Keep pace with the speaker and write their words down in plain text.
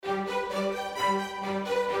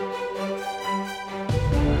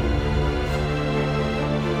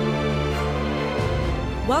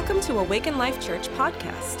Welcome to Awaken Life Church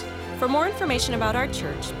podcast. For more information about our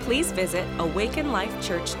church, please visit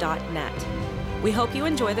awakenlifechurch.net. We hope you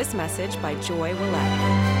enjoy this message by Joy Willett.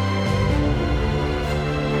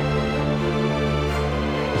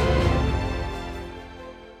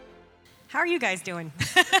 How are you guys doing?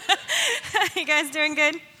 You guys doing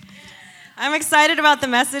good? I'm excited about the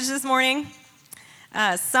message this morning.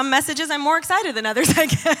 Some messages I'm more excited than others, I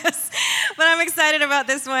guess. But I'm excited about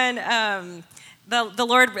this one. The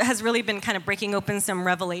Lord has really been kind of breaking open some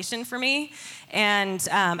revelation for me. And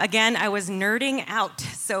again, I was nerding out.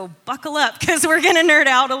 So buckle up, because we're going to nerd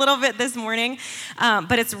out a little bit this morning.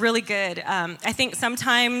 But it's really good. I think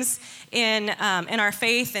sometimes in our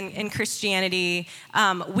faith and in Christianity,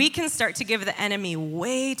 we can start to give the enemy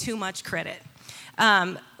way too much credit.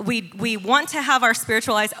 We want to have our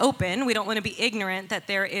spiritual eyes open. We don't want to be ignorant that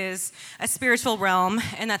there is a spiritual realm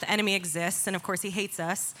and that the enemy exists, and of course he hates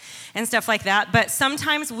us and stuff like that. But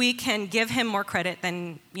sometimes we can give him more credit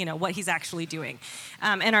than what he's actually doing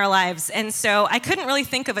in our lives. And so I couldn't really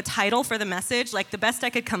think of a title for the message. Like, the best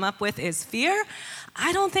I could come up with is fear.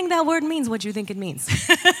 I don't think that word means what you think it means.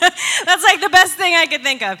 That's like the best thing I could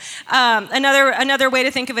think of. Another way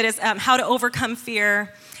to think of it is how to overcome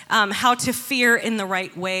fear. How to fear in the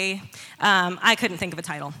right way. I couldn't think of a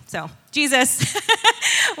title. So, Jesus,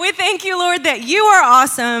 we thank you, Lord, that you are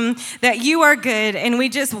awesome, that you are good, and we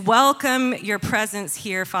just welcome your presence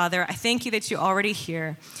here, Father. I thank you that you're already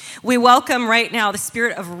here. We welcome right now the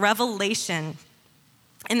spirit of revelation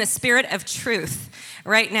and the spirit of truth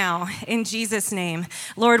right now, in Jesus' name.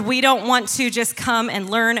 Lord, we don't want to just come and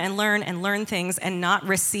learn things and not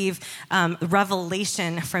receive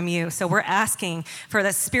revelation from you. So we're asking for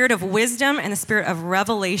the spirit of wisdom and the spirit of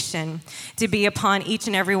revelation to be upon each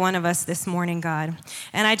and every one of us this morning, God.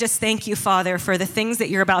 And I just thank you, Father, for the things that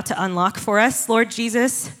you're about to unlock for us, Lord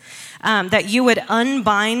Jesus, that you would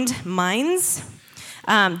unbind minds,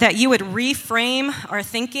 that you would reframe our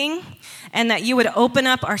thinking, and that you would open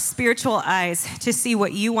up our spiritual eyes to see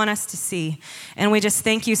what you want us to see. And we just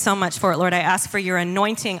thank you so much for it, Lord. I ask for your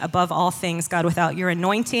anointing above all things, God. Without your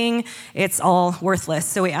anointing, it's all worthless.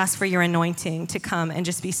 So we ask for your anointing to come and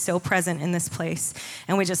just be so present in this place.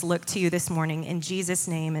 And we just look to you this morning in Jesus'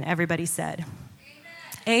 name. And everybody said,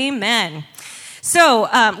 Amen. Amen. So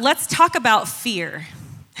let's talk about fear.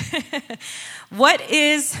 What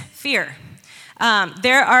is fear?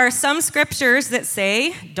 There are some scriptures that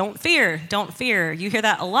say, don't fear, don't fear. You hear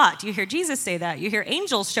that a lot. You hear Jesus say that. You hear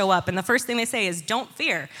angels show up, and the first thing they say is, don't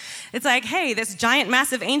fear. It's like, hey, this giant,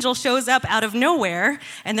 massive angel shows up out of nowhere,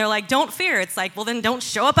 and they're like, don't fear. It's like, well, then don't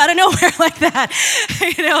show up out of nowhere like that.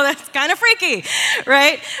 That's kind of freaky,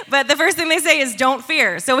 right? But the first thing they say is, don't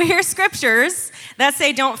fear. So we hear scriptures that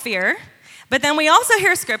say, don't fear. But then we also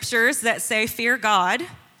hear scriptures that say, fear God,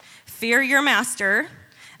 fear your master.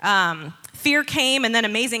 Fear came, and then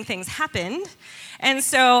amazing things happened. And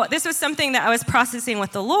so this was something that I was processing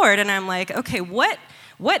with the Lord, and I'm like, okay, what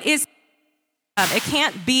is it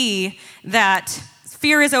can't be that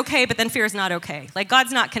fear is okay, but then fear is not okay. Like,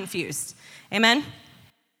 God's not confused. Amen?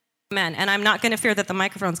 Amen. And I'm not going to fear that the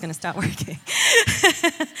microphone's going to stop working.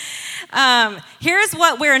 Here's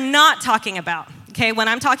what we're not talking about. Okay, when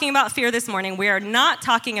I'm talking about fear this morning, we are not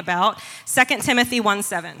talking about 2 Timothy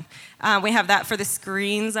 1:7. We have that for the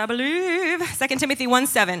screens, I believe. 2 Timothy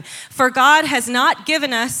 1:7. For God has not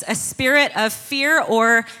given us a spirit of fear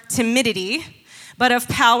or timidity, but of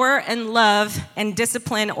power and love and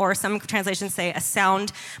discipline, or some translations say a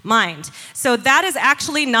sound mind. So that is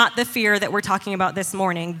actually not the fear that we're talking about this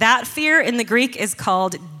morning. That fear in the Greek is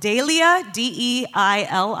called Delia,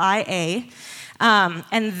 D-E-I-L-I-A.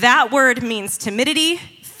 And that word means timidity,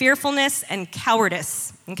 fearfulness, and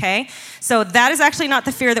cowardice, okay? So that is actually not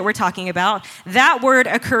the fear that we're talking about. That word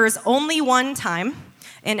occurs only one time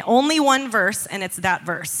in only one verse, and it's that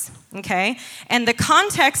verse, okay? And the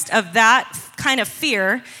context of that kind of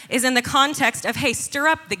fear is in the context of, hey, stir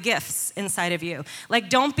up the gifts inside of you. Like,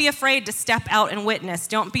 don't be afraid to step out and witness.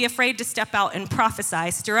 Don't be afraid to step out and prophesy.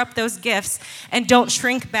 Stir up those gifts, and don't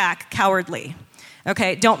shrink back cowardly.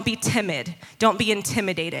 Okay, don't be timid. Don't be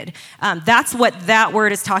intimidated. That's what that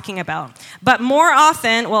word is talking about. But more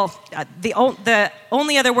often, the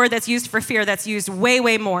only other word that's used for fear that's used way,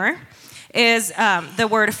 way more is the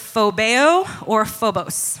word phobeo or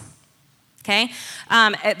phobos. Okay,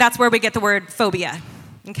 that's where we get the word phobia.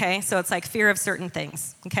 Okay, so it's like fear of certain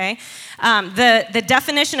things, okay? The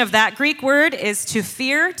definition of that Greek word is to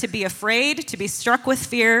fear, to be afraid, to be struck with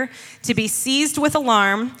fear, to be seized with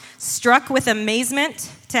alarm, struck with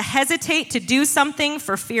amazement, to hesitate to do something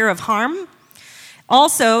for fear of harm,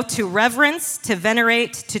 Also, to reverence, to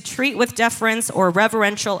venerate, to treat with deference or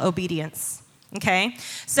reverential obedience. Okay?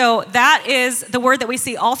 So that is the word that we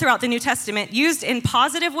see all throughout the New Testament, used in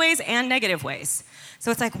positive ways and negative ways. So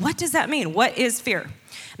it's like, what does that mean? What is fear?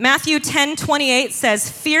 Matthew 10:28 says,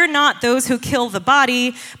 "Fear not those who kill the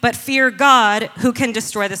body, but fear God who can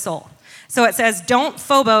destroy the soul." So it says, don't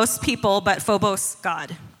phobos people, but phobos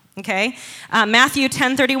God. Okay? Matthew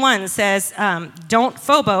 10:31 says, don't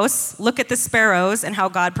phobos, look at the sparrows and how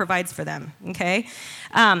God provides for them. Okay?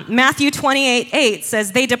 Matthew 28:8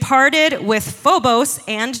 says, they departed with phobos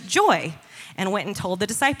and joy and went and told the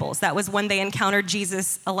disciples. That was when they encountered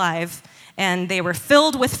Jesus alive, and they were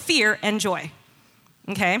filled with fear and joy.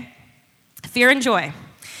 Okay? Fear and joy.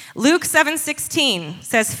 Luke 7:16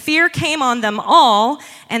 says, fear came on them all,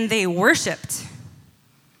 and they worshiped.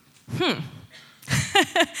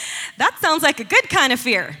 That sounds like a good kind of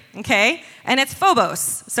fear, okay? And it's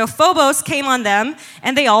phobos. So phobos came on them,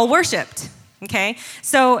 and they all worshiped, okay?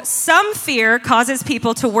 So some fear causes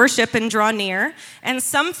people to worship and draw near, and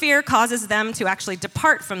some fear causes them to actually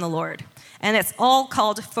depart from the Lord. And it's all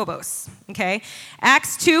called phobos, okay?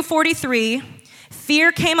 Acts 2:43,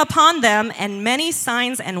 fear came upon them, and many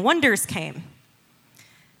signs and wonders came.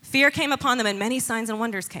 Fear came upon them, and many signs and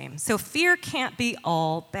wonders came. So fear can't be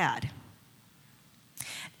all bad.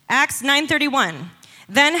 Acts 9:31,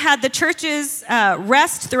 then had the churches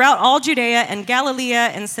rest throughout all Judea and Galilee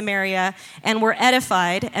and Samaria, and were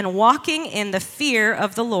edified, and walking in the fear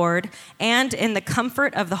of the Lord and in the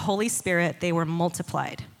comfort of the Holy Spirit, they were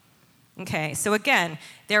multiplied. Okay, so again,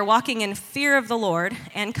 they're walking in fear of the Lord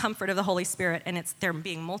and comfort of the Holy Spirit, and they're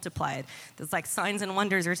being multiplied. It's like signs and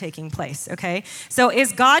wonders are taking place, okay? So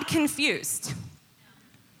is God confused?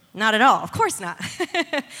 Not at all. Of course not.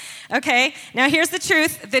 Okay, now here's the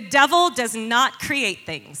truth. The devil does not create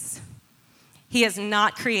things. He is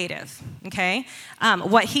not creative, okay?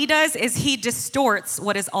 What he does is he distorts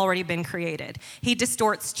what has already been created. He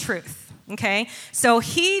distorts truth, okay? So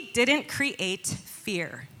he didn't create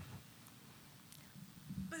fear.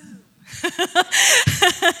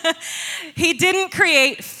 He didn't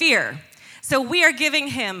create fear. So we are giving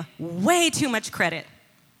him way too much credit.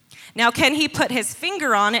 Now, can he put his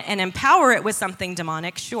finger on it and empower it with something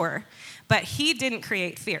demonic? Sure. But he didn't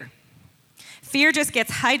create fear. Fear just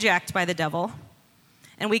gets hijacked by the devil,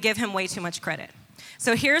 and we give him way too much credit.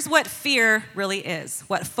 So here's what fear really is,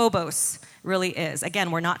 what phobos really is. Again,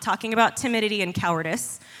 we're not talking about timidity and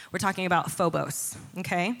cowardice. We're talking about phobos,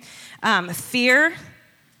 okay? Fear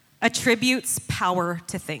attributes power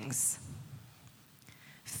to things.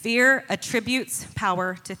 Fear attributes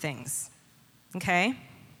power to things, okay?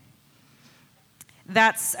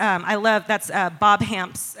 That's Bob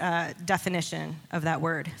Hamp's definition of that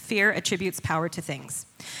word. Fear attributes power to things.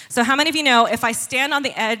 So how many of you know if I stand on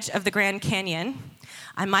the edge of the Grand Canyon,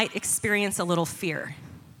 I might experience a little fear,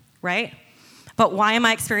 right? But why am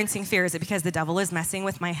I experiencing fear? Is it because the devil is messing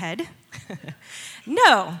with my head?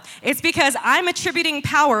 No, it's because I'm attributing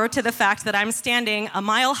power to the fact that I'm standing a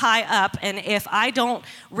mile high up, and if I don't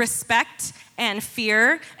respect and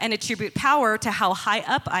fear and attribute power to how high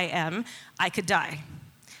up I am, I could die.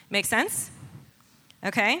 Make sense?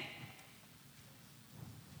 Okay?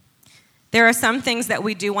 There are some things that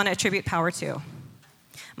we do want to attribute power to.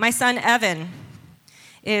 My son, Evan,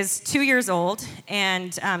 is 2 years old,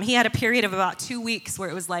 and he had a period of about 2 weeks where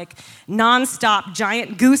it was like nonstop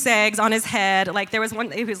giant goose eggs on his head. Like there was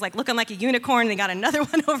one, he was like looking like a unicorn, and he got another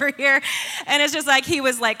one over here. And it's just like he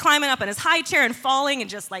was like climbing up in his high chair and falling and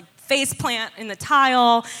just like face plant in the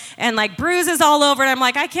tile and like bruises all over. And I'm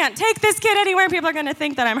like, I can't take this kid anywhere. People are going to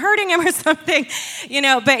think that I'm hurting him or something, you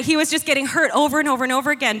know, but he was just getting hurt over and over and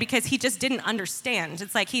over again because he just didn't understand.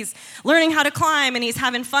 It's like he's learning how to climb and he's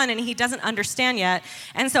having fun and he doesn't understand yet.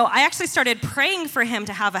 And so I actually started praying for him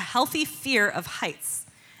to have a healthy fear of heights.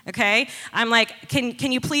 Okay? I'm like,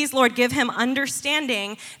 can you please, Lord, give him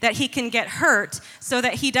understanding that he can get hurt so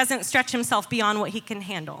that he doesn't stretch himself beyond what he can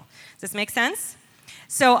handle. Does this make sense?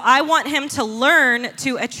 So I want him to learn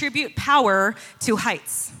to attribute power to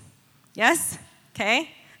heights. Yes? Okay?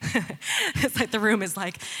 It's like the room is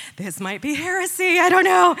like, this might be heresy, I don't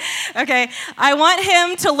know. Okay, I want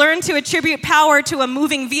him to learn to attribute power to a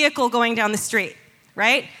moving vehicle going down the street,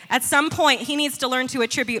 right? At some point, he needs to learn to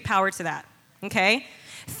attribute power to that, okay?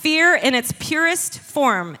 Fear in its purest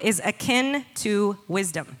form is akin to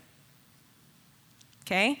wisdom,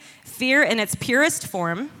 okay? Fear in its purest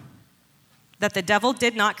form that the devil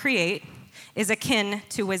did not create is akin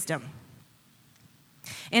to wisdom.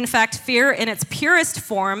 In fact, fear in its purest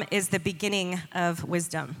form is the beginning of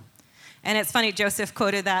wisdom. And it's funny, Joseph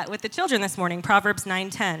quoted that with the children this morning, Proverbs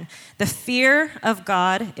 9:10. The fear of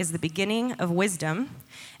God is the beginning of wisdom,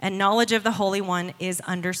 and knowledge of the Holy One is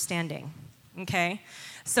understanding. Okay?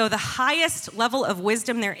 So the highest level of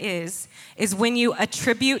wisdom there is when you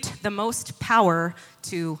attribute the most power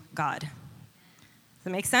to God. Does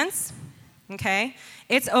that make sense? Okay?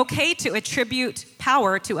 It's okay to attribute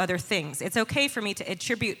power to other things. It's okay for me to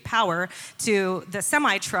attribute power to the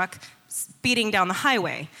semi-truck speeding down the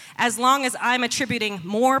highway, as long as I'm attributing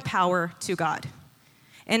more power to God.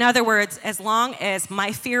 In other words, as long as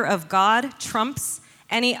my fear of God trumps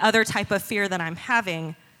any other type of fear that I'm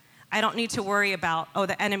having, I don't need to worry about, oh,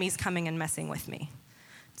 the enemy's coming and messing with me.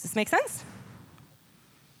 Does this make sense?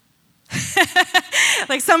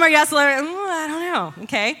 Like some are yes, I don't know,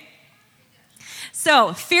 okay?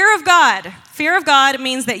 So fear of God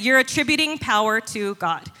means that you're attributing power to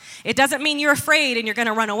God. It doesn't mean you're afraid and you're going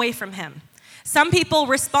to run away from him. Some people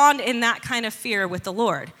respond in that kind of fear with the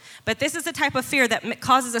Lord, but this is a type of fear that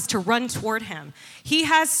causes us to run toward him. He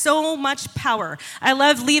has so much power. I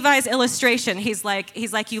love Levi's illustration. He's like,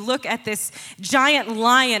 you look at this giant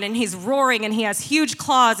lion and he's roaring and he has huge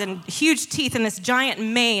claws and huge teeth and this giant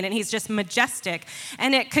mane and he's just majestic,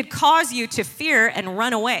 and it could cause you to fear and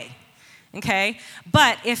run away. Okay?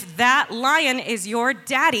 But if that lion is your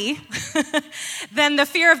daddy, then the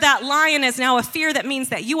fear of that lion is now a fear that means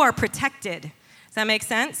that you are protected. Does that make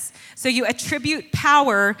sense? So you attribute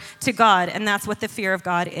power to God, and that's what the fear of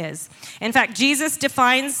God is. In fact, Jesus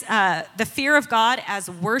defines the fear of God as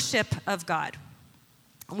worship of God.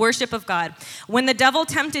 Worship of God. When the devil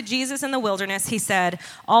tempted Jesus in the wilderness, he said,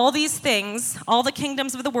 all these things, all the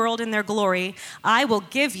kingdoms of the world and their glory, I will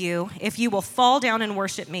give you if you will fall down and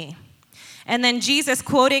worship me. And then Jesus,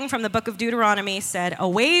 quoting from the book of Deuteronomy, said,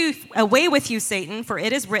 away with you, Satan, for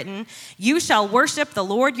it is written, you shall worship the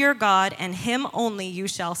Lord your God, and him only you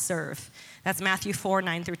shall serve. That's Matthew 4,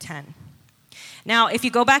 9 through 10. Now, if you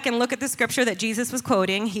go back and look at the scripture that Jesus was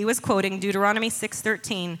quoting, he was quoting Deuteronomy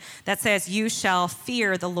 6:13, that says, you shall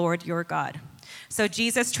fear the Lord your God. So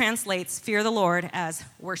Jesus translates fear the Lord as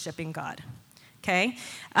worshiping God. Okay?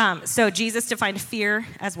 So Jesus defined fear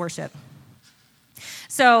as worship.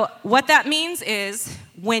 So what that means is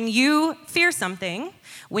when you fear something,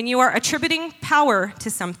 when you are attributing power to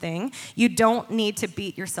something, you don't need to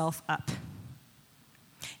beat yourself up.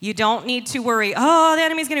 You don't need to worry, oh, the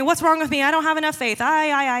enemy's getting, what's wrong with me? I don't have enough faith.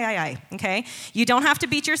 Okay? You don't have to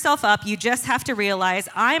beat yourself up. You just have to realize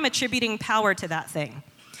I'm attributing power to that thing.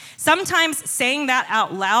 Sometimes saying that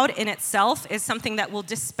out loud in itself is something that will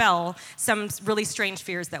dispel some really strange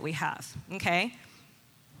fears that we have, okay?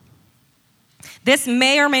 This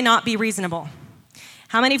may or may not be reasonable.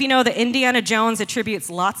 How many of you know that Indiana Jones attributes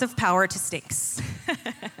lots of power to stinks?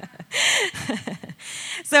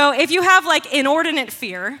 So if you have like inordinate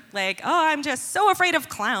fear, like, oh, I'm just so afraid of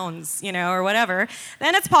clowns, or whatever,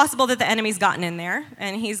 then it's possible that the enemy's gotten in there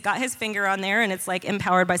and he's got his finger on there and it's like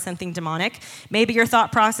empowered by something demonic. Maybe your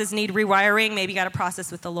thought process need rewiring. Maybe you got to process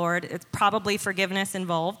with the Lord. It's probably forgiveness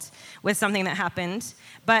involved with something that happened.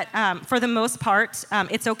 But for the most part,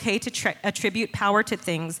 it's okay to attribute power to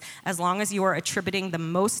things as long as you are attributing the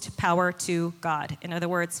most power to God. In other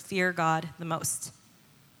words, fear God the most.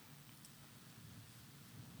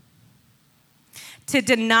 To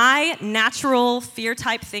deny natural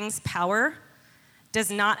fear-type things power does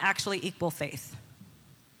not actually equal faith.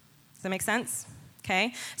 Does that make sense?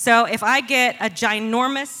 Okay? So if I get a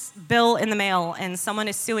ginormous bill in the mail and someone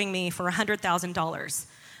is suing me for $100,000,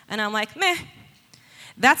 and I'm like, meh,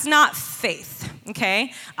 that's not faith,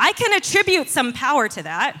 okay? I can attribute some power to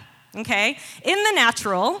that, okay? In the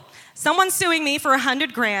natural, someone suing me for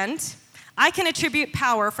 $100,000, I can attribute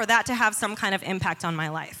power for that to have some kind of impact on my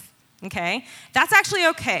life. Okay? That's actually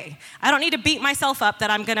okay. I don't need to beat myself up that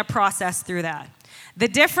I'm going to process through that. The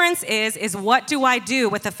difference is what do I do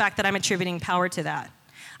with the fact that I'm attributing power to that?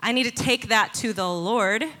 I need to take that to the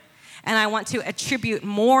Lord, and I want to attribute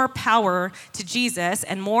more power to Jesus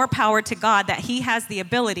and more power to God, that he has the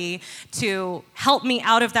ability to help me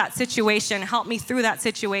out of that situation, help me through that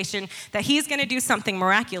situation, that he's going to do something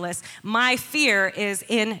miraculous. My fear is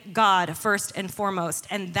in God first and foremost,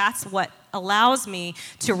 and that's what allows me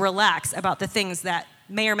to relax about the things that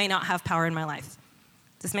may or may not have power in my life.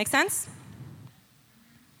 Does this make sense?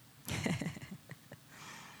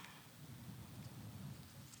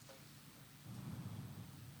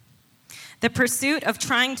 The pursuit of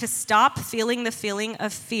trying to stop feeling the feeling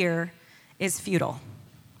of fear is futile.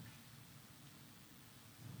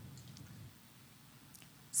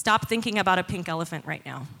 Stop thinking about a pink elephant right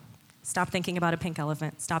now. Stop thinking about a pink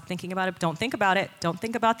elephant. Stop thinking about it. Don't think about it. Don't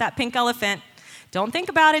think about that pink elephant. Don't think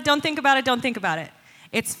about it. Don't think about it. Don't think about it.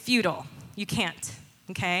 It's futile. You can't,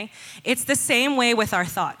 okay? It's the same way with our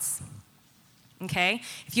thoughts, Okay?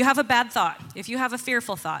 If you have a bad thought, if you have a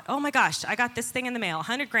fearful thought, oh my gosh, I got this thing in the mail,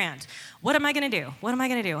 100 grand. What am I going to do? What am I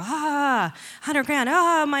going to do? 100 grand.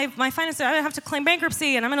 My finances, I have to claim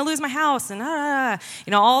bankruptcy and I'm going to lose my house and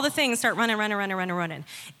all the things start running.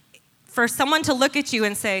 For someone to look at you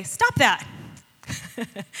and say, stop that.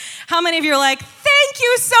 How many of you are like, thank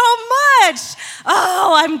you so much.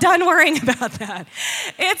 Oh, I'm done worrying about that.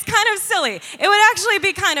 It's kind of silly. It would actually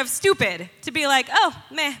be kind of stupid to be like, oh,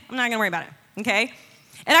 meh, I'm not going to worry about it. Okay?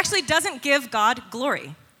 It actually doesn't give God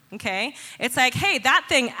glory. Okay? It's like, hey, that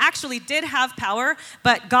thing actually did have power,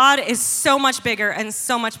 but God is so much bigger and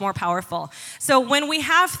so much more powerful. So when we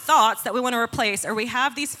have thoughts that we want to replace, or we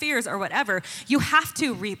have these fears or whatever, you have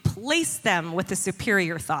to replace them with a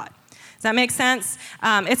superior thought. Does that make sense?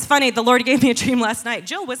 It's funny, the Lord gave me a dream last night.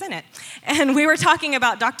 Jill was in it. And we were talking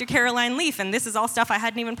about Dr. Caroline Leaf, and this is all stuff I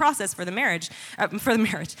hadn't even processed for the message.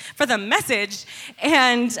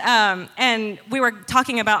 And we were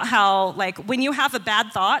talking about how, like, when you have a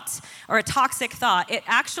bad thought or a toxic thought, it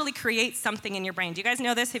actually creates something in your brain. Do you guys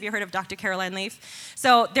know this? Have you heard of Dr. Caroline Leaf?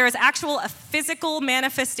 So there is a physical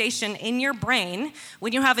manifestation in your brain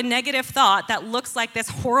when you have a negative thought that looks like this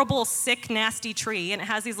horrible, sick, nasty tree, and it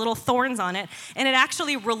has these little thorns on it, and it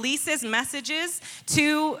actually releases messages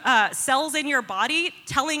to cells in your body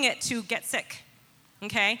telling it to get sick,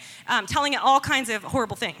 okay? Telling it all kinds of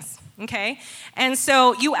horrible things, okay? And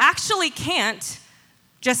so you actually can't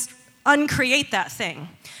just uncreate that thing.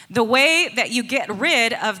 The way that you get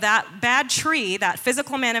rid of that bad tree, that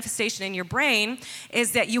physical manifestation in your brain,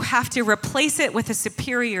 is that you have to replace it with a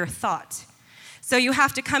superior thought. So you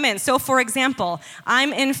have to come in. So for example,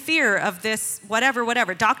 I'm in fear of this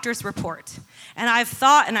whatever, doctor's report. And I've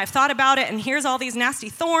thought about it, and here's all these nasty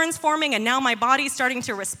thorns forming, and now my body's starting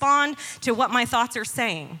to respond to what my thoughts are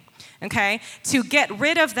saying, okay? To get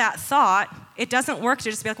rid of that thought, it doesn't work to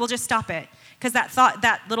just be like, well, just stop it, because that thought,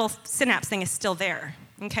 that little synapse thing is still there.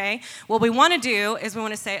 Okay? What we want to do is we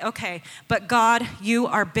want to say, okay, but God, you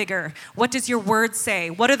are bigger. What does your word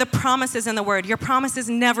say? What are the promises in the word? Your promises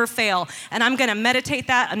never fail. And I'm going to meditate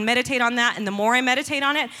on that. And the more I meditate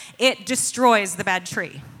on it, it destroys the bad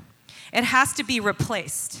tree. It has to be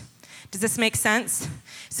replaced. Does this make sense?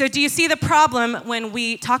 So do you see the problem when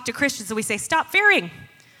we talk to Christians and we say, stop fearing?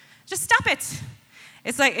 Just stop it.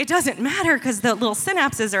 It's like, it doesn't matter because the little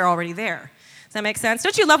synapses are already there. Does that make sense?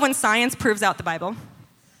 Don't you love when science proves out the Bible?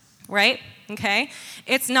 Right? Okay?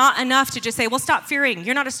 It's not enough to just say, well, stop fearing.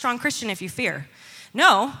 You're not a strong Christian if you fear.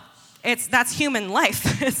 No, that's human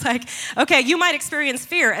life. It's like, okay, you might experience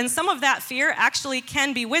fear, and some of that fear actually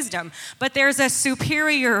can be wisdom, but there's a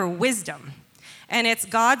superior wisdom, and it's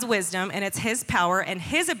God's wisdom, and it's His power and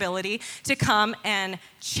His ability to come and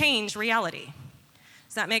change reality.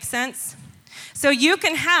 Does that make sense? So you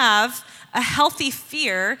can have a healthy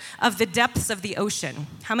fear of the depths of the ocean.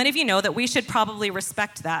 How many of you know that we should probably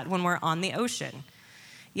respect that when we're on the ocean?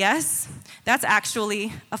 Yes? That's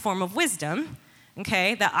actually a form of wisdom,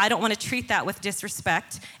 okay? That I don't want to treat that with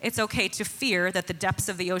disrespect. It's okay to fear that the depths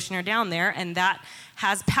of the ocean are down there, and that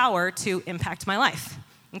has power to impact my life,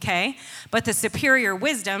 okay? But the superior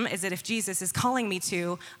wisdom is that if Jesus is calling me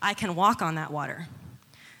to, I can walk on that water.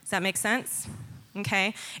 Does that make sense?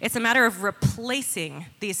 Okay? It's a matter of replacing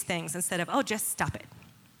these things instead of, oh, just stop it.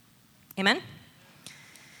 Amen?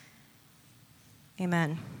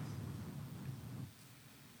 Amen.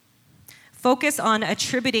 Focus on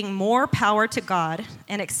attributing more power to God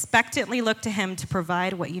and expectantly look to Him to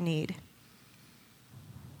provide what you need.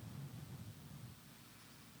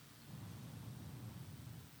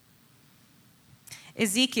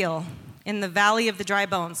 Ezekiel, in the valley of the dry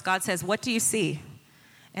bones, God says, what do you see?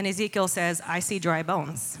 And Ezekiel says, I see dry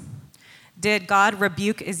bones. Did God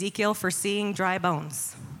rebuke Ezekiel for seeing dry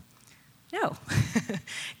bones? No,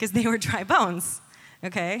 because they were dry bones,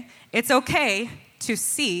 okay? It's okay to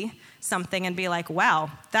see something and be like, wow,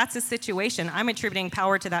 that's a situation. I'm attributing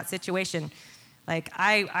power to that situation. Like,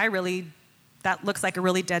 that looks like a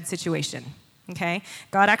really dead situation, okay?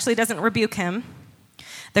 God actually doesn't rebuke him.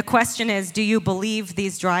 The question is, do you believe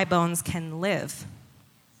these dry bones can live?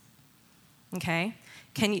 Okay?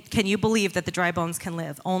 Can you believe that the dry bones can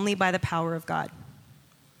live? Only by the power of God.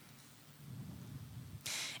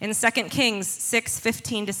 In 2 Kings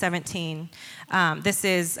 6:15-17, this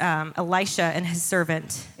is Elisha and his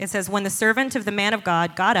servant. It says, when the servant of the man of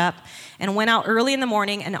God got up and went out early in the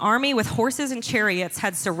morning, an army with horses and chariots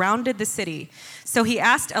had surrounded the city. So he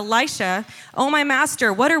asked Elisha, "Oh, my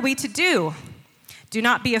master, what are we to do?" "Do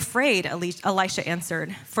not be afraid," Elisha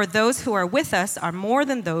answered, "for those who are with us are more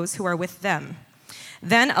than those who are with them."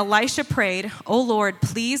 Then Elisha prayed, "O Lord,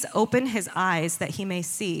 please open his eyes that he may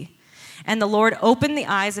see." And the Lord opened the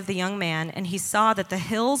eyes of the young man, and he saw that the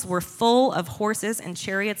hills were full of horses and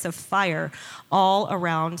chariots of fire all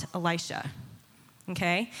around Elisha.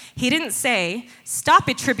 Okay? He didn't say, stop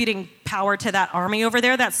attributing power to that army over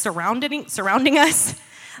there that's surrounding us.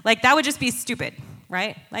 Like, that would just be stupid,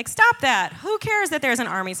 right? Like, stop that. Who cares that there's an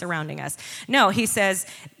army surrounding us? No, he says,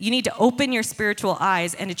 you need to open your spiritual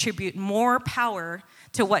eyes and attribute more power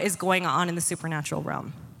to what is going on in the supernatural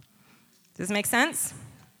realm. Does this make sense?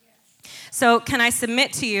 So can I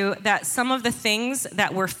submit to you that some of the things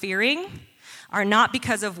that we're fearing are not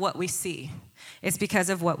because of what we see. It's because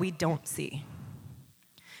of what we don't see.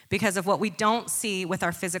 Because of what we don't see with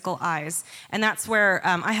our physical eyes. And that's where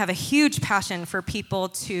I have a huge passion for people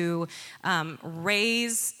to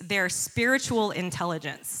raise their spiritual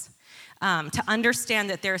intelligence, to understand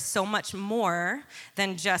that there's so much more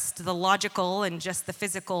than just the logical and just the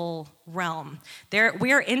physical realm.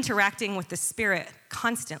 We are interacting with the Spirit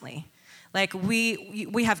constantly. Like,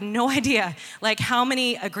 we have no idea, like, how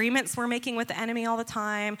many agreements we're making with the enemy all the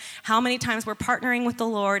time, how many times we're partnering with the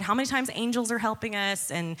Lord, how many times angels are helping us,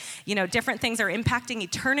 and, different things are impacting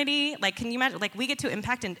eternity. Like, can you imagine? Like, we get to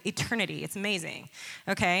impact in eternity. It's amazing,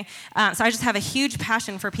 okay? So I just have a huge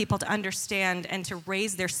passion for people to understand and to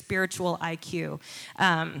raise their spiritual IQ.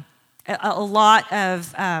 A lot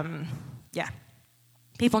of,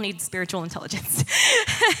 people need spiritual intelligence.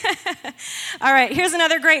 All right, here's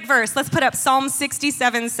another great verse. Let's put up Psalm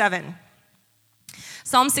 67:7.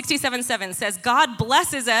 Psalm 67:7 says, God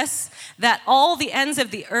blesses us that all the ends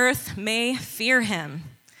of the earth may fear him.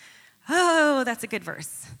 Oh, that's a good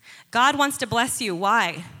verse. God wants to bless you.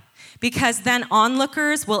 Why? Because then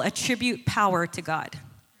onlookers will attribute power to God.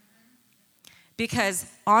 Because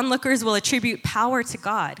onlookers will attribute power to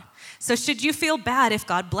God. So should you feel bad if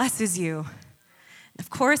God blesses you? Of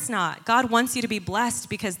course not. God wants you to be blessed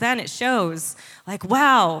because then it shows, like,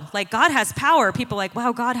 wow, like God has power. People are like,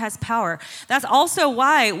 wow, God has power. That's also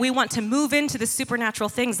why we want to move into the supernatural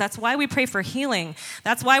things. That's why we pray for healing.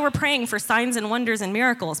 That's why we're praying for signs and wonders and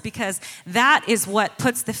miracles, because that is what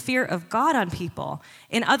puts the fear of God on people.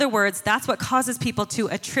 In other words, that's what causes people to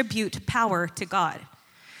attribute power to God.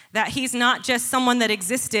 That he's not just someone that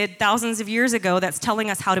existed thousands of years ago that's telling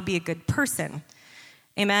us how to be a good person.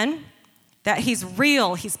 Amen? That he's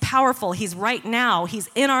real, he's powerful, he's right now, he's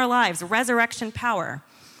in our lives, resurrection power.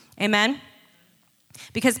 Amen?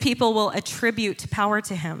 Because people will attribute power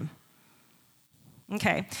to him.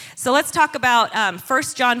 Okay, so let's talk about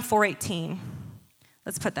 1 John 4:18.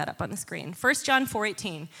 Let's put that up on the screen. 1 John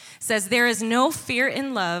 4:18 says, there is no fear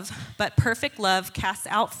in love, but perfect love casts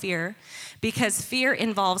out fear, because fear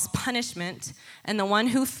involves punishment, and the one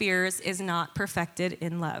who fears is not perfected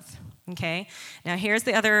in love. Okay, now here's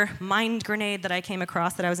the other mind grenade that I came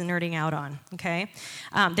across that I was nerding out on, okay?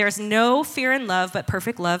 There's no fear in love, but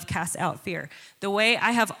perfect love casts out fear. The way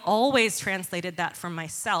I have always translated that for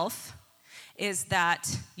myself is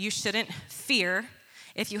that you shouldn't fear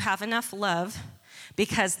if you have enough love,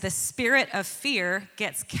 because the spirit of fear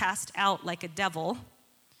gets cast out like a devil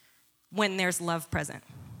when there's love present,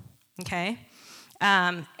 okay?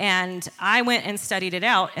 And I went and studied it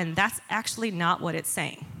out, and that's actually not what it's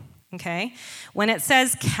saying. Okay? When it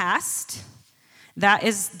says cast, that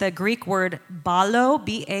is the Greek word ballo,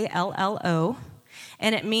 B-A-L-L-O,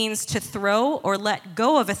 and it means to throw or let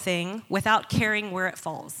go of a thing without caring where it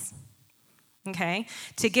falls. Okay?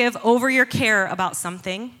 To give over your care about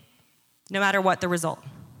something, no matter what the result.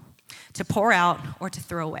 To pour out or to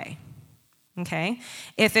throw away. Okay?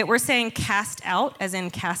 If it were saying cast out, as in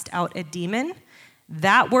cast out a demon,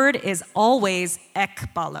 that word is always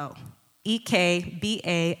ekballo. E-K-B-A-L-L-O.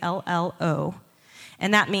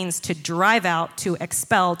 And that means to drive out, to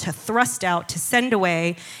expel, to thrust out, to send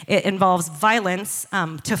away. It involves violence,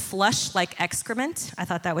 to flush like excrement. I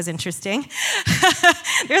thought that was interesting.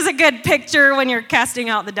 There's a good picture when you're casting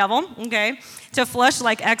out the devil, okay? To flush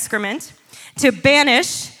like excrement. To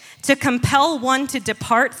banish, to compel one to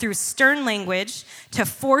depart through stern language, to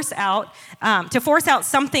force out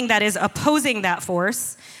something that is opposing that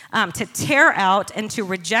force, to tear out, and to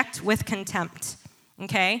reject with contempt,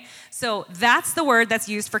 okay? So that's the word that's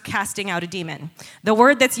used for casting out a demon. The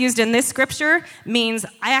word that's used in this scripture means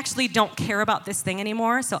I actually don't care about this thing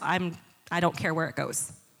anymore, so I don't care where it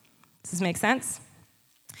goes. Does this make sense?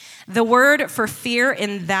 The word for fear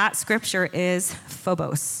in that scripture is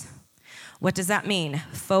phobos. What does that mean?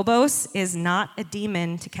 Phobos is not a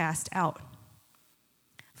demon to cast out.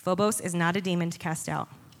 Phobos is not a demon to cast out.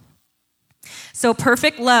 So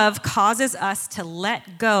perfect love causes us to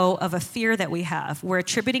let go of a fear that we have. We're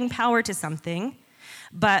attributing power to something,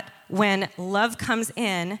 but when love comes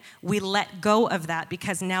in, we let go of that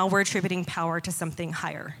because now we're attributing power to something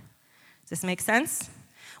higher. this make sense?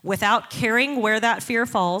 Without caring where that fear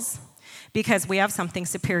falls, because we have something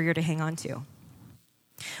superior to hang on to.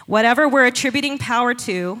 Whatever we're attributing power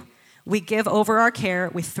to, we give over our care,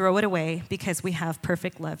 we throw it away because we have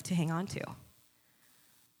perfect love to hang on to.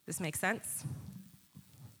 This makes sense?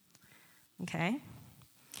 Okay?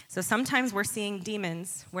 So sometimes we're seeing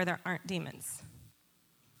demons where there aren't demons.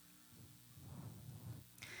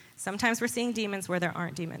 Sometimes we're seeing demons where there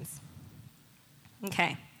aren't demons.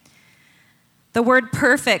 Okay. The word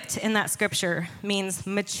perfect in that scripture means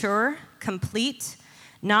mature, complete,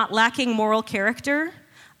 not lacking moral character,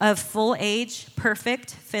 of full age,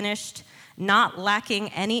 perfect, finished, not lacking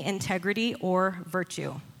any integrity or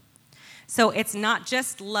virtue. So it's not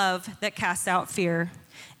just love that casts out fear,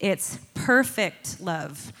 it's perfect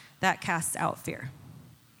love that casts out fear.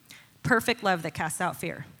 Perfect love that casts out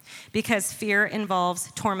fear. Because fear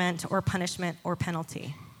involves torment or punishment or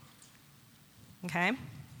penalty. Okay?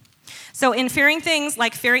 So in fearing things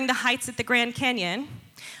like fearing the heights at the Grand Canyon,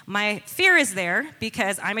 my fear is there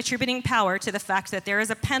because I'm attributing power to the fact that there is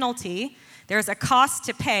a penalty, there's a cost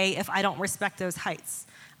to pay if I don't respect those heights.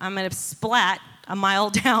 I'm going to splat a mile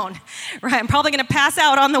down, right? I'm probably going to pass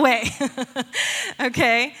out on the way,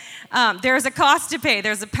 okay? There's a cost to pay,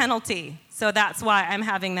 there's a penalty. So that's why I'm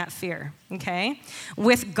having that fear, okay?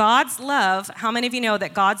 With God's love, how many of you know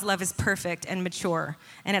that God's love is perfect and mature,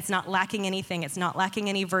 and it's not lacking anything, it's not lacking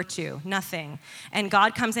any virtue, nothing. And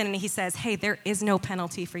God comes in and he says, hey, there is no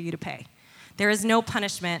penalty for you to pay. There is no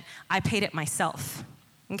punishment. I paid it myself,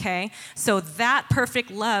 okay? So that perfect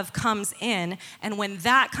love comes in, and when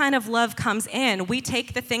that kind of love comes in, we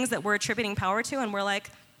take the things that we're attributing power to, and we're like,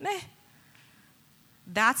 meh.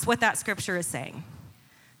 That's what that scripture is saying.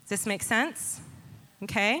 Does this make sense?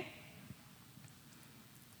 Okay?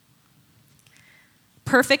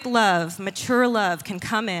 Perfect love, mature love can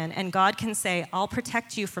come in, and God can say, I'll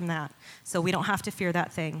protect you from that, so we don't have to fear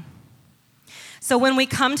that thing. So when we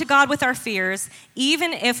come to God with our fears,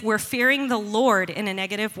 even if we're fearing the Lord in a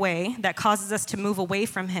negative way that causes us to move away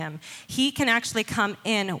from him, he can actually come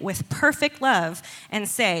in with perfect love and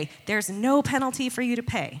say, there's no penalty for you to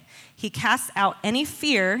pay. He casts out any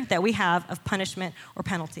fear that we have of punishment or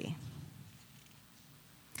penalty.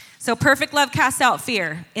 So perfect love casts out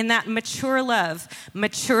fear. In that mature love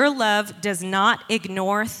does not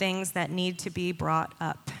ignore things that need to be brought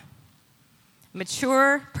up.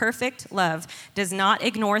 Mature, perfect love does not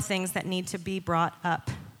ignore things that need to be brought up.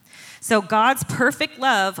 So God's perfect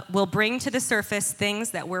love will bring to the surface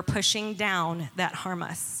things that we're pushing down that harm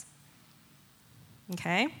us.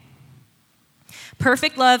 Okay?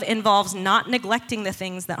 Perfect love involves not neglecting the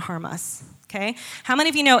things that harm us. Okay? How many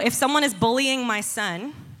of you know if someone is bullying my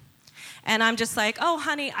son, and I'm just like, oh,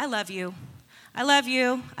 honey, I love you. I love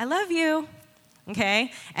you. I love you.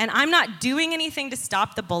 Okay? And I'm not doing anything to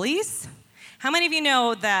stop the bullies. How many of you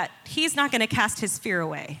know that he's not going to cast his fear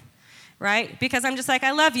away, right? Because I'm just like,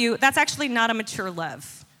 I love you. That's actually not a mature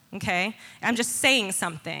love, okay? I'm just saying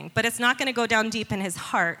something, but it's not going to go down deep in his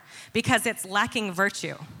heart because it's lacking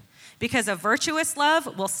virtue. Because a virtuous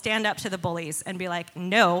love will stand up to the bullies and be like,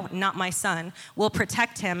 no, not my son. We'll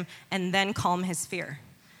protect him and then calm his fear.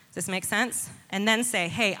 Does this make sense? And then say,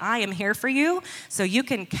 hey, I am here for you, so you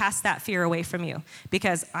can cast that fear away from you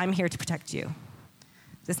because I'm here to protect you.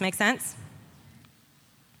 Does this make sense?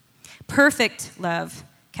 Perfect love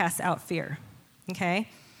casts out fear, okay?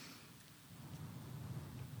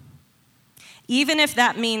 Even if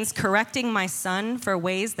that means correcting my son for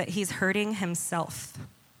ways that he's hurting himself,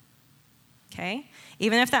 okay?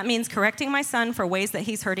 Even if that means correcting my son for ways that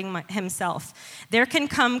he's hurting himself, there can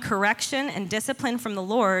come correction and discipline from the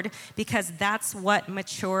Lord because that's what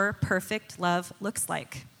mature, perfect love looks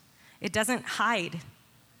like. It doesn't hide,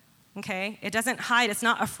 okay? It doesn't hide. It's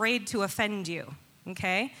not afraid to offend you,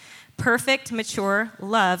 okay? Perfect, mature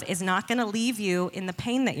love is not going to leave you in the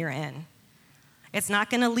pain that you're in. It's not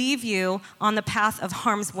going to leave you on the path of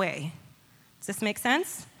harm's way. Does this make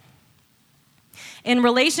sense? In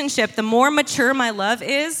relationship, the more mature my love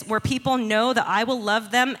is, where people know that I will love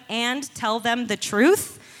them and tell them the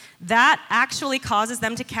truth, that actually causes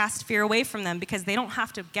them to cast fear away from them because they don't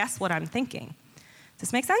have to guess what I'm thinking. Does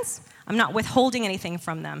this make sense? I'm not withholding anything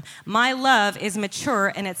from them. My love is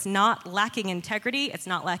mature and it's not lacking integrity. It's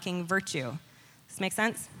not lacking virtue. Does this make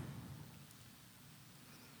sense?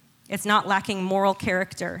 It's not lacking moral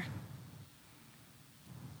character.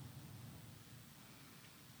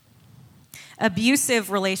 Abusive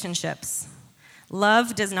relationships.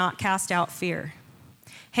 Love does not cast out fear.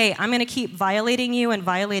 Hey, I'm going to keep violating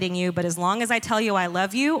you, but as long as I tell you I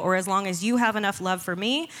love you, or as long as you have enough love for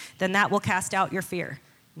me, then that will cast out your fear.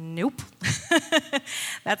 Nope.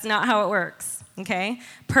 That's not how it works. okay?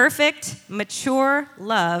 Perfect, mature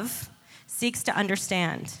love seeks to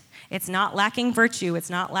understand. It's not lacking virtue. It's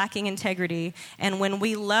not lacking integrity. And when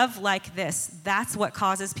we love like this, that's what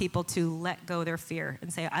causes people to let go their fear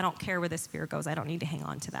and say, I don't care where this fear goes. I don't need to hang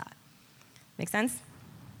on to that. Make sense?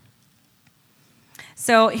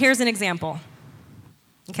 So here's an example.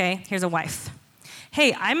 Okay, here's a wife.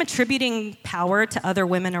 Hey, I'm attributing power to other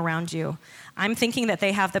women around you. I'm thinking that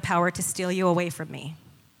they have the power to steal you away from me.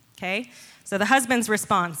 Okay? So the husband's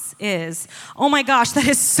response is, oh my gosh, that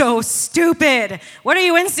is so stupid. What are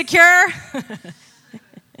you, insecure?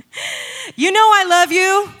 You know I love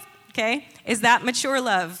you. Okay? Is that mature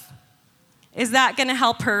love? Is that going to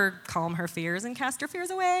help her calm her fears and cast her fears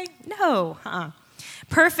away? No.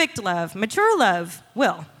 Perfect love, mature love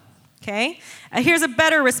will. Okay? Here's a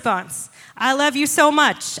better response. I love you so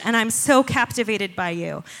much, and I'm so captivated by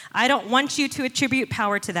you. I don't want you to attribute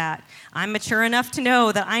power to that. I'm mature enough to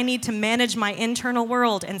know that I need to manage my internal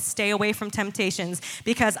world and stay away from temptations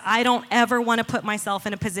because I don't ever want to put myself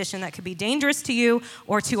in a position that could be dangerous to you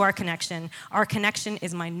or to our connection. Our connection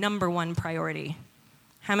is my number one priority.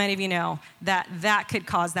 How many of you know that that could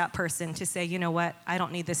cause that person to say, you know what, I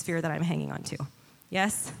don't need this fear that I'm hanging on to?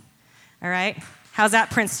 Yes? All right? How's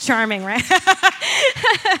that, Prince Charming, right?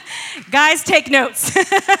 Guys, take notes.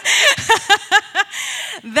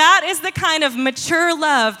 That is the kind of mature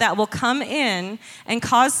love that will come in and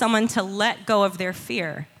cause someone to let go of their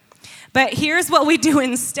fear. But here's what we do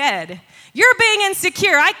instead. You're being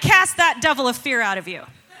insecure. I cast that devil of fear out of you.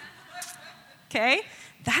 Okay?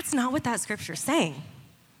 That's not what that scripture's saying.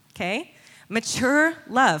 Okay? Mature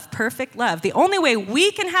love, perfect love. The only way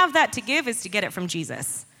we can have that to give is to get it from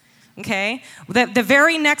Jesus. Okay? The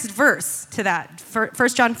very next verse to that, 1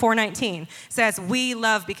 John 4:19, says, we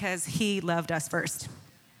love because he loved us first.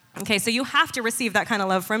 Okay, so you have to receive that kind of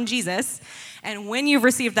love from Jesus, and when you've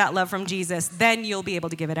received that love from Jesus, then you'll be able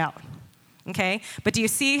to give it out. Okay? But do you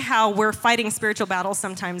see how we're fighting spiritual battles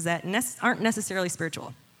sometimes that aren't necessarily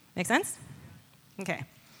spiritual? Make sense? Okay.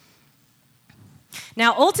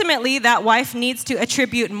 Now, ultimately, that wife needs to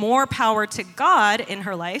attribute more power to God in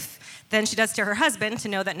her life than she does to her husband to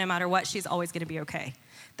know that no matter what, she's always going to be okay.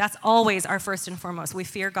 That's always our first and foremost. We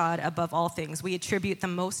fear God above all things. We attribute the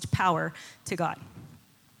most power to God.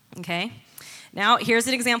 Okay? Now, here's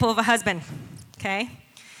an example of a husband. Okay?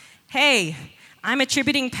 Hey, I'm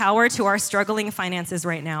attributing power to our struggling finances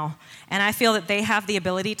right now, and I feel that they have the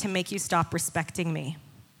ability to make you stop respecting me.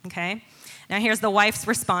 Okay? Now, here's the wife's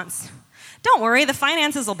response. Don't worry, the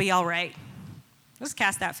finances will be all right. Just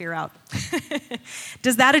cast that fear out.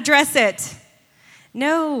 Does that address it?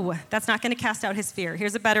 No, that's not going to cast out his fear.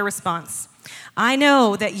 Here's a better response. I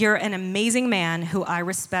know that you're an amazing man who I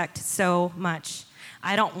respect so much.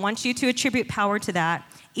 I don't want you to attribute power to that.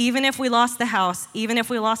 Even if we lost the house, even if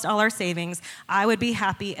we lost all our savings, I would be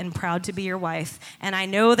happy and proud to be your wife. And I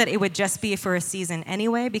know that it would just be for a season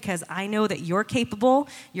anyway, because I know that you're capable,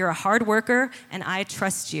 you're a hard worker, and I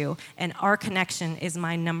trust you. And our connection is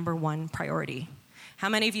my number one priority. How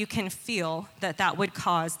many of you can feel that that would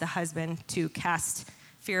cause the husband to cast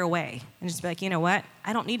fear away and just be like, you know what?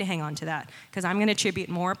 I don't need to hang on to that because I'm going to attribute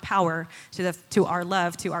more power to our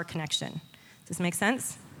love, to our connection. Does this make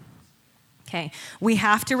sense? Okay, we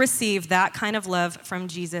have to receive that kind of love from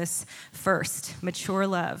Jesus first, mature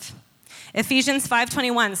love. Ephesians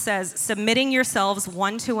 5:21 says, submitting yourselves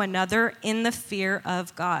one to another in the fear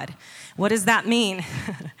of God. What does that mean?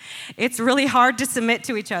 It's really hard to submit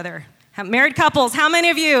to each other. Married couples, how many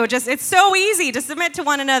of you it's so easy to submit to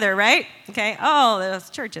one another, right? Okay, oh, this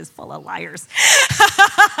church is full of liars.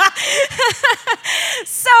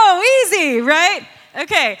 So easy, right?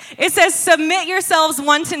 Okay, it says, submit yourselves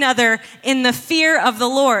one to another in the fear of the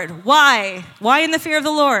Lord. Why? Why in the fear of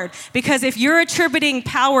the Lord? Because if you're attributing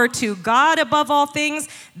power to God above all things,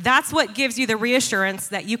 that's what gives you the reassurance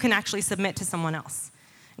that you can actually submit to someone else.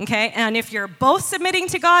 Okay, and if you're both submitting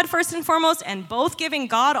to God first and foremost and both giving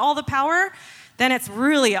God all the power, then it's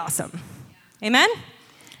really awesome. Amen?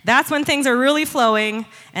 That's when things are really flowing,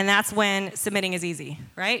 and that's when submitting is easy,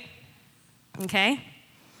 right? Okay?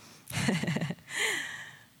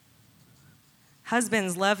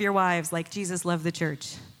 Husbands, love your wives like Jesus loved the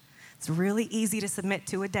church. It's really easy to submit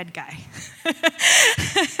to a dead guy.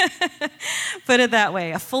 Put it that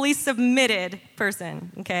way, a fully submitted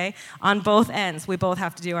person, okay? On both ends, we both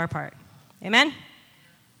have to do our part. Amen?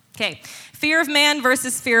 Okay, fear of man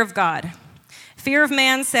versus fear of God. Fear of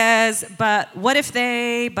man says, but what if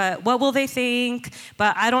they, but what will they think,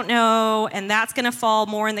 but I don't know, and that's going to fall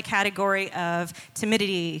more in the category of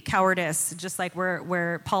timidity, cowardice, just like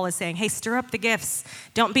where Paul is saying, hey, stir up the gifts,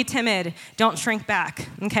 don't be timid, don't shrink back,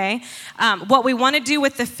 okay? What we want to do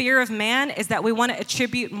with the fear of man is that we want to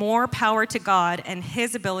attribute more power to God and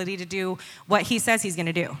his ability to do what he says he's going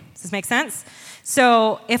to do. Does this make sense?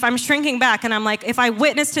 So if I'm shrinking back and I'm like, if I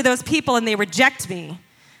witness to those people and they reject me,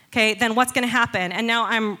 okay, then what's going to happen? And now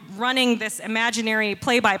I'm running this imaginary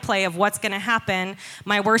play-by-play of what's going to happen,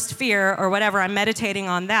 my worst fear or whatever. I'm meditating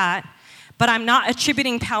on that, but I'm not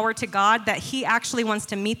attributing power to God that he actually wants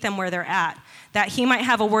to meet them where they're at, that he might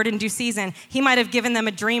have a word in due season. He might have given them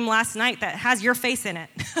a dream last night that has your face in it.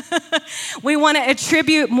 We want to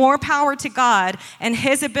attribute more power to God and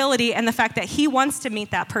his ability and the fact that he wants to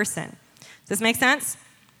meet that person. Does this make sense?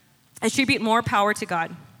 Attribute more power to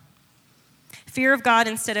God. Fear of God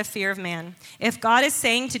instead of fear of man. If God is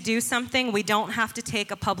saying to do something, we don't have to take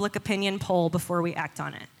a public opinion poll before we act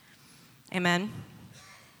on it. Amen?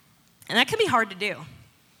 And that can be hard to do.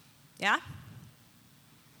 Yeah?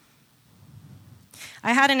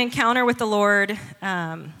 I had an encounter with the Lord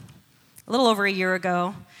a little over a year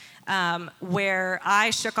ago where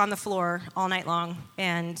I shook on the floor all night long,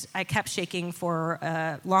 and I kept shaking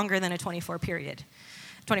for longer than a 24-hour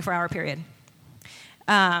period.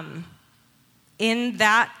 In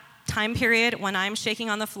that time period, when I'm shaking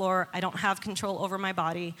on the floor, I don't have control over my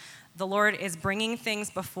body. The Lord is bringing things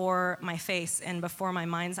before my face and before my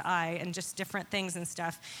mind's eye and just different things and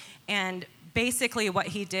stuff. And basically what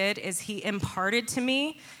he did is he imparted to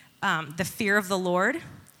me the fear of the Lord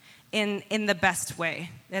in the best way.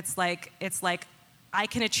 It's like I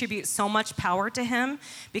can attribute so much power to him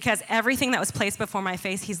because everything that was placed before my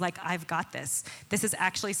face, he's like, I've got this. This is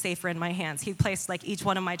actually safer in my hands. He placed like each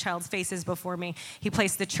one of my child's faces before me. He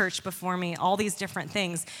placed the church before me, all these different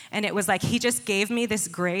things. And it was like he just gave me this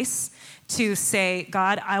grace to say,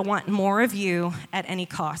 God, I want more of you at any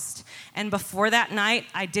cost. And before that night,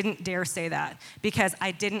 I didn't dare say that because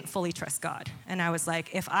I didn't fully trust God. And I was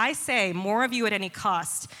like, if I say more of you at any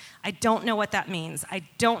cost, I don't know what that means. I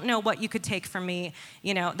don't know what you could take from me,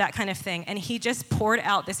 that kind of thing. And he just poured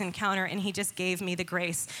out this encounter, and he just gave me the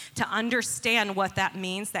grace to understand what that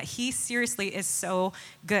means, that he seriously is so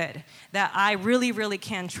good, that I really, really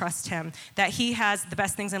can trust him, that he has the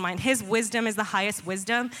best things in mind. His wisdom is the highest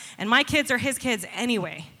wisdom, and my kids are his kids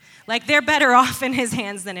anyway. Like, they're better off in his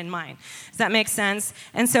hands than in mine. Does that make sense?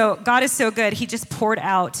 And so God is so good. He just poured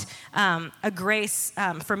out a grace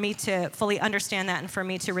for me to fully understand that and for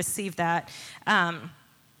me to receive that.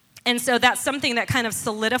 And so that's something that kind of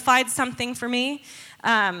solidified something for me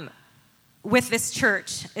with this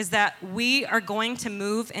church, is that we are going to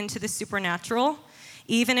move into the supernatural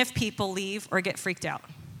even if people leave or get freaked out.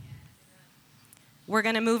 We're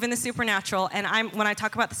going to move in the supernatural, and when I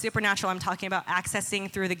talk about the supernatural, I'm talking about accessing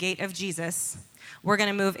through the gate of Jesus. We're going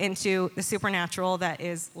to move into the supernatural that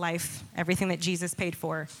is life, everything that Jesus paid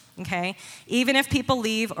for, okay? Even if people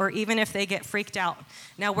leave or even if they get freaked out.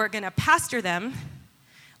 Now, we're going to pastor them.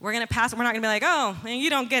 We're not going to be like, oh, you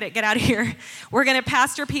don't get it, get out of here. We're going to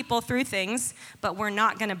pastor people through things, but we're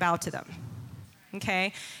not going to bow to them.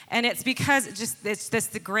 Okay? And it's because it's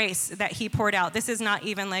the grace that he poured out. This is not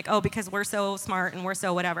even like, oh, because we're so smart and we're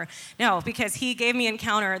so whatever. No, because he gave me an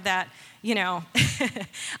encounter that,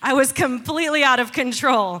 I was completely out of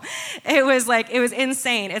control. It was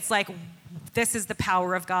insane. It's like, this is the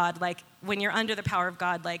power of God. Like, when you're under the power of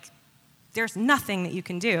God, like, there's nothing that you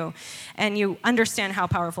can do. And you understand how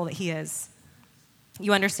powerful that he is.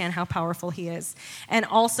 You understand how powerful he is. And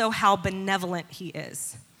also how benevolent he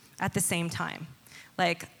is at the same time.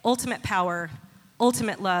 Like, ultimate power,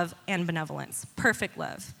 ultimate love, and benevolence. Perfect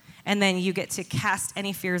love. And then you get to cast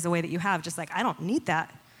any fears away that you have. Just like, I don't need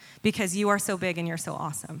that because you are so big and you're so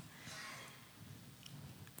awesome.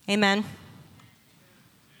 Amen.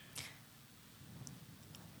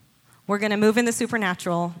 We're going to move in the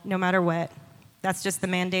supernatural no matter what. That's just the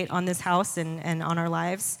mandate on this house and on our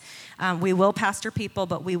lives. We will pastor people,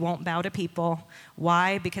 but we won't bow to people.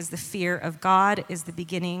 Why? Because the fear of God is the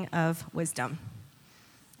beginning of wisdom.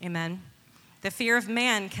 Amen. The fear of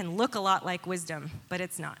man can look a lot like wisdom, but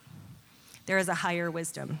it's not. There is a higher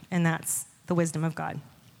wisdom, and that's the wisdom of God.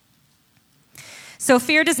 So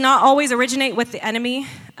fear does not always originate with the enemy.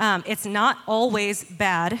 It's not always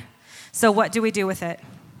bad. So what do we do with it?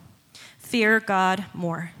 Fear God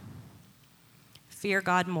more. Fear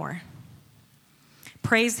God more.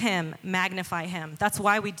 Praise him, magnify him. That's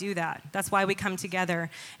why we do that. That's why we come together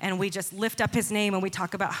and we just lift up his name and we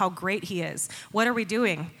talk about how great he is. What are we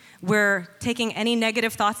doing? We're taking any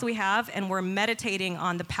negative thoughts we have and we're meditating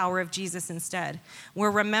on the power of Jesus instead.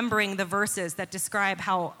 We're remembering the verses that describe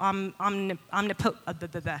how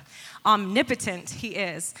omnipotent he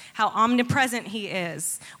is, how omnipresent he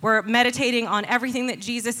is. We're meditating on everything that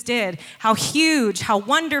Jesus did, how huge, how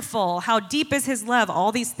wonderful, how deep is his love,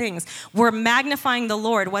 all these things. We're magnifying the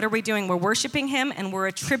Lord. What are we doing? We're worshiping him and we're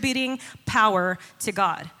attributing power to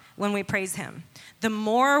God when we praise him. The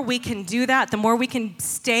more we can do that, the more we can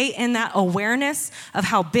stay in that awareness of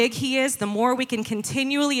how big he is, the more we can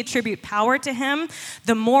continually attribute power to him,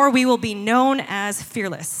 the more we will be known as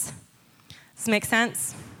fearless. Does this make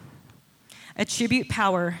sense? Attribute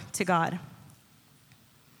power to God.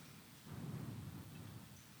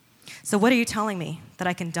 So what are you telling me? That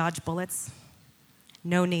I can dodge bullets?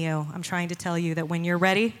 No, Neo. I'm trying to tell you that when you're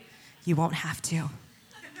ready, you won't have to.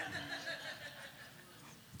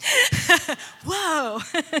 Whoa.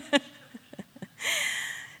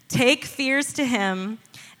 Take fears to him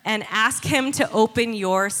and ask him to open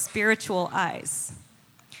your spiritual eyes.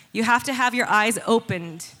 You have to have your eyes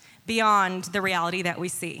opened beyond the reality that we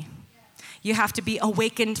see. You have to be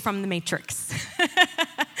awakened from the matrix.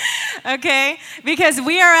 Okay? Because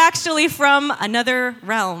we are actually from another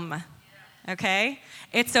realm. Okay?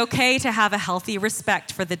 It's okay to have a healthy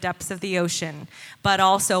respect for the depths of the ocean, but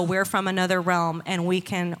also we're from another realm and we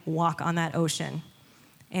can walk on that ocean.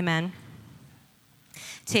 Amen.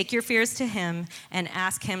 Take your fears to him and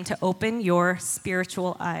ask him to open your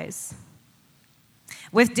spiritual eyes.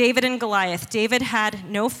 With David and Goliath, David had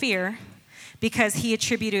no fear because he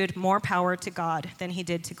attributed more power to God than he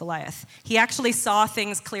did to Goliath. He actually saw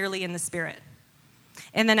things clearly in the spirit.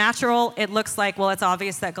 In the natural, it looks like, well, it's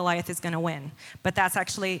obvious that Goliath is going to win. But that's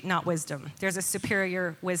actually not wisdom. There's a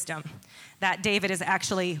superior wisdom. That David is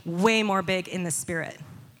actually way more big in the spirit.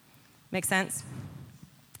 Make sense?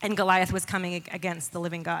 And Goliath was coming against the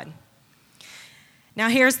living God. Now,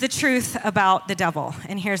 here's the truth about the devil,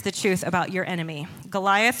 and here's the truth about your enemy.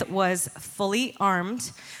 Goliath was fully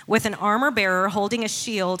armed with an armor bearer holding a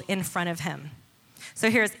shield in front of him. So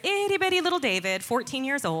here's itty-bitty little David, 14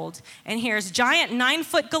 years old, and here's giant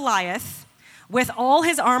 9-foot Goliath with all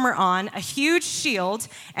his armor on, a huge shield,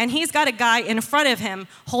 and he's got a guy in front of him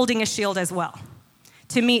holding a shield as well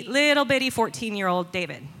to meet little bitty 14-year-old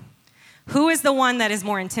David. Who is the one that is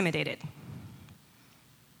more intimidated?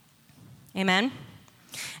 Amen?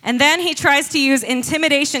 And then he tries to use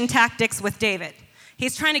intimidation tactics with David.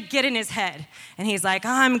 He's trying to get in his head, and he's like,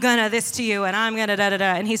 I'm gonna this to you, and I'm gonna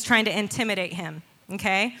da-da-da, and he's trying to intimidate him.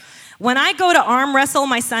 Okay? When I go to arm wrestle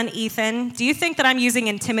my son Ethan, do you think that I'm using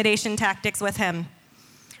intimidation tactics with him?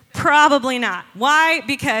 Probably not. Why?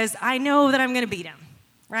 Because I know that I'm going to beat him,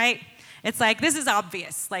 right? It's like, this is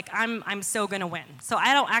obvious. Like, I'm so going to win. So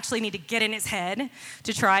I don't actually need to get in his head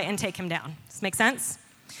to try and take him down. Does this make sense?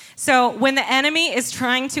 So when the enemy is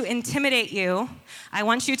trying to intimidate you, I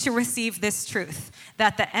want you to receive this truth,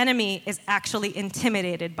 that the enemy is actually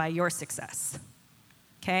intimidated by your success.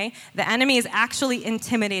 Okay? The enemy is actually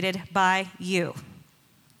intimidated by you.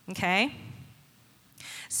 Okay?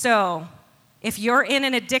 So, if you're in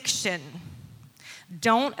an addiction,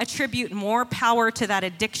 don't attribute more power to that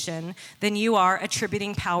addiction than you are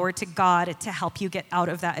attributing power to God to help you get out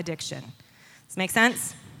of that addiction. Does this make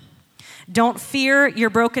sense? Don't fear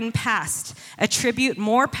your broken past. Attribute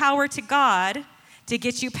more power to God to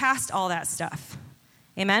get you past all that stuff.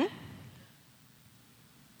 Amen?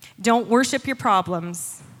 Don't worship your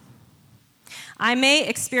problems. I may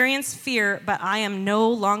experience fear, but I am no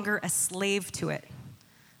longer a slave to it. Does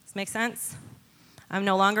this make sense? I'm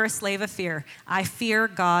no longer a slave of fear. I fear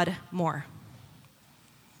God more.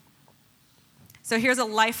 So here's a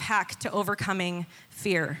life hack to overcoming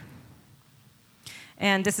fear.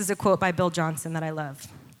 And this is a quote by Bill Johnson that I love.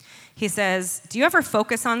 He says, do you ever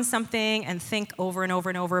focus on something and think over and over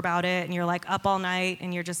and over about it, and you're like up all night,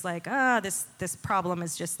 and you're just like, this problem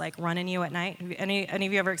is just like running you at night? Any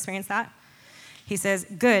of you ever experienced that? He says,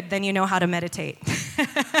 good, then you know how to meditate.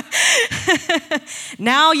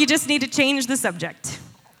 Now you just need to change the subject,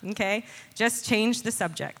 okay? Just change the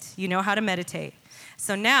subject. You know how to meditate.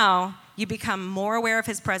 So now you become more aware of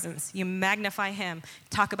his presence. You magnify him.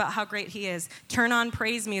 Talk about how great he is. Turn on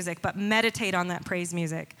praise music, but meditate on that praise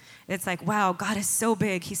music. It's like, wow, God is so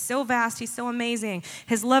big. He's so vast. He's so amazing.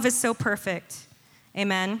 His love is so perfect.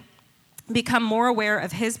 Amen. Become more aware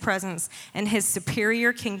of his presence and his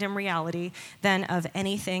superior kingdom reality than of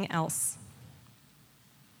anything else.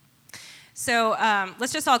 So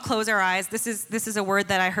let's just all close our eyes. This is a word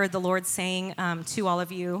that I heard the Lord saying to all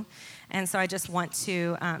of you. And so I just want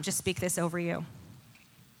to just speak this over you.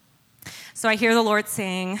 So I hear the Lord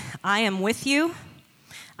saying, I am with you,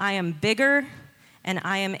 I am bigger, and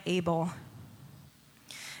I am able.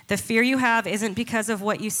 The fear you have isn't because of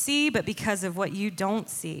what you see, but because of what you don't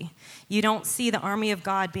see. You don't see the army of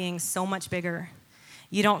God being so much bigger.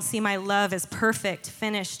 You don't see my love as perfect,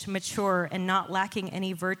 finished, mature, and not lacking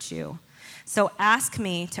any virtue. So ask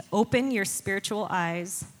me to open your spiritual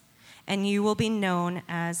eyes, and you will be known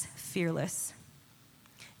as fearless.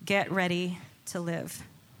 Get ready to live.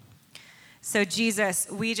 So Jesus,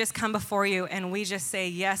 we just come before you and we just say,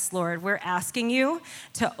 yes, Lord, we're asking you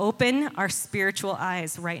to open our spiritual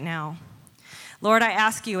eyes right now. Lord, I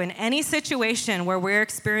ask you in any situation where we're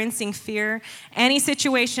experiencing fear, any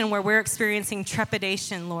situation where we're experiencing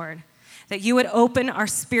trepidation, Lord, that you would open our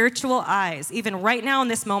spiritual eyes. Even right now in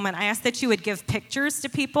this moment, I ask that you would give pictures to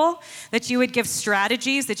people, that you would give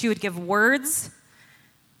strategies, that you would give words,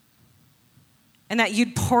 and that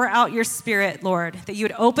you'd pour out your Spirit, Lord, that you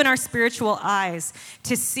would open our spiritual eyes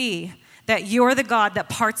to see that you're the God that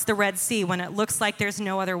parts the Red Sea when it looks like there's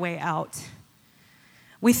no other way out.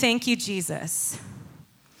 We thank you, Jesus.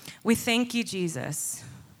 We thank you, Jesus.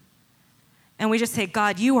 And we just say,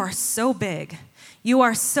 God, you are so big. You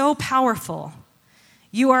are so powerful.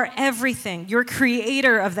 You are everything. You're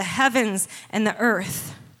creator of the heavens and the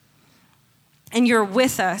earth. And you're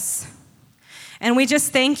with us. And we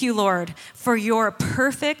just thank you, Lord, for your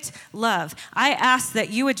perfect love. I ask that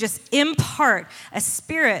you would just impart a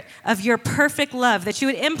spirit of your perfect love, that you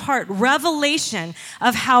would impart revelation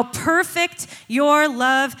of how perfect your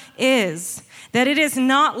love is, that it is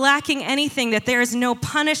not lacking anything, that there is no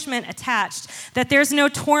punishment attached, that there's no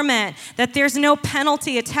torment, that there's no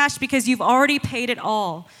penalty attached because you've already paid it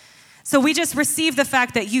all. So we just receive the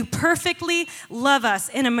fact that you perfectly love us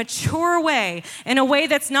in a mature way, in a way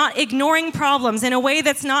that's not ignoring problems, in a way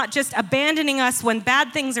that's not just abandoning us when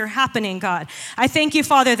bad things are happening, God. I thank you,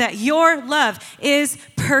 Father, that your love is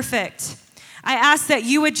perfect. I ask that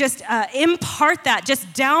you would just impart that, just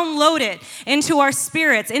download it into our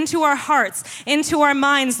spirits, into our hearts, into our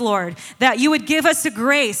minds, Lord, that you would give us a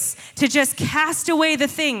grace to just cast away the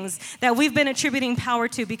things that we've been attributing power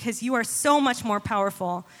to because you are so much more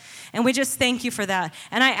powerful. And we just thank you for that.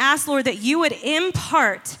 And I ask, Lord, that you would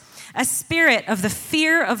impart a spirit of the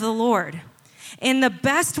fear of the Lord in the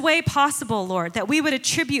best way possible, Lord, that we would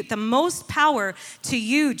attribute the most power to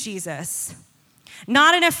you, Jesus.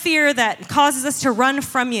 Not in a fear that causes us to run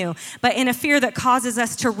from you, but in a fear that causes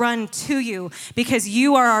us to run to you because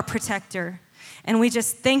you are our protector. And we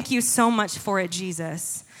just thank you so much for it,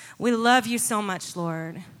 Jesus. We love you so much,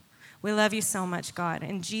 Lord. We love you so much, God.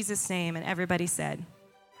 In Jesus' name, and everybody said,